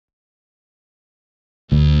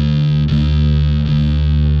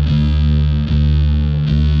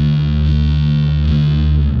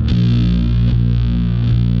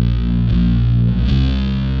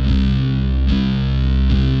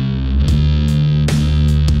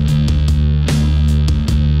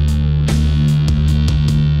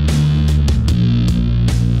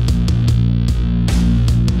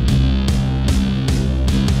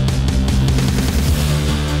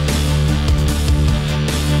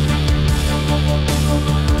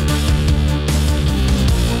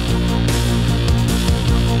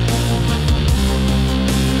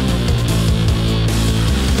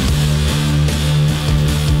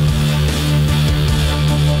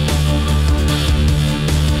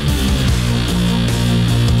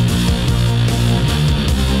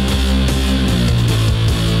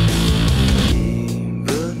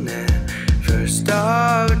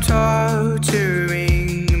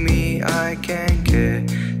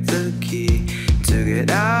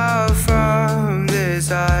get out from this.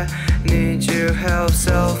 I need your help.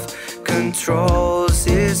 Self-control's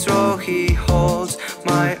his role. He holds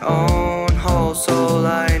my own whole soul.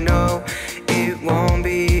 I know it won't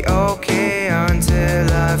be okay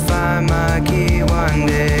until I find my key one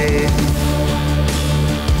day.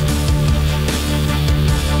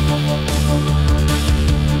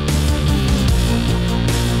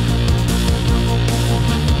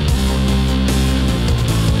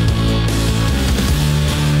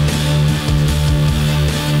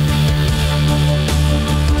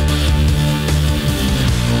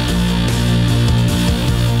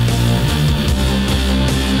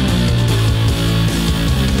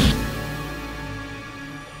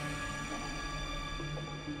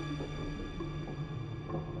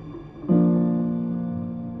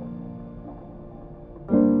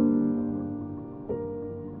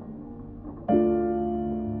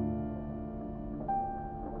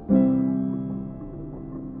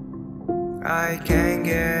 I can't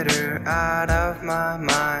get her out of my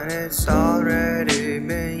mind. It's already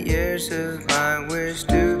been years of my wish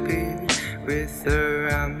to be with her.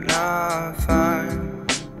 I'm not fine.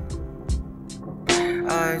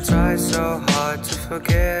 I tried so hard to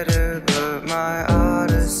forget her, but my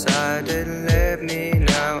other side didn't let me.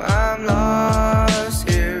 Now I'm lost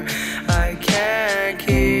here. I can't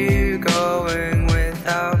keep going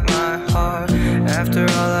without my heart. After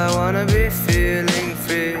all, I wanna be feeling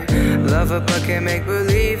free. Love her but can't make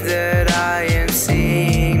believe that I am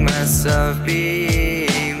seeing myself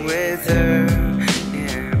being with her.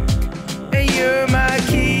 Yeah. And you're my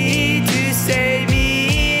key to save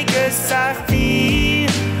me, 'cause I feel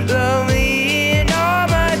lonely and all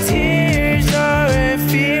my tears are in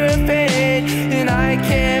fear of fate. And I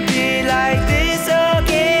can't be like this again.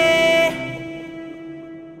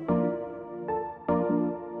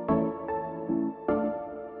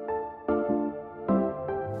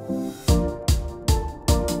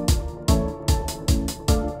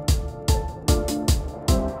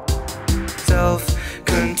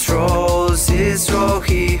 Self-control's his role.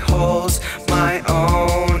 He holds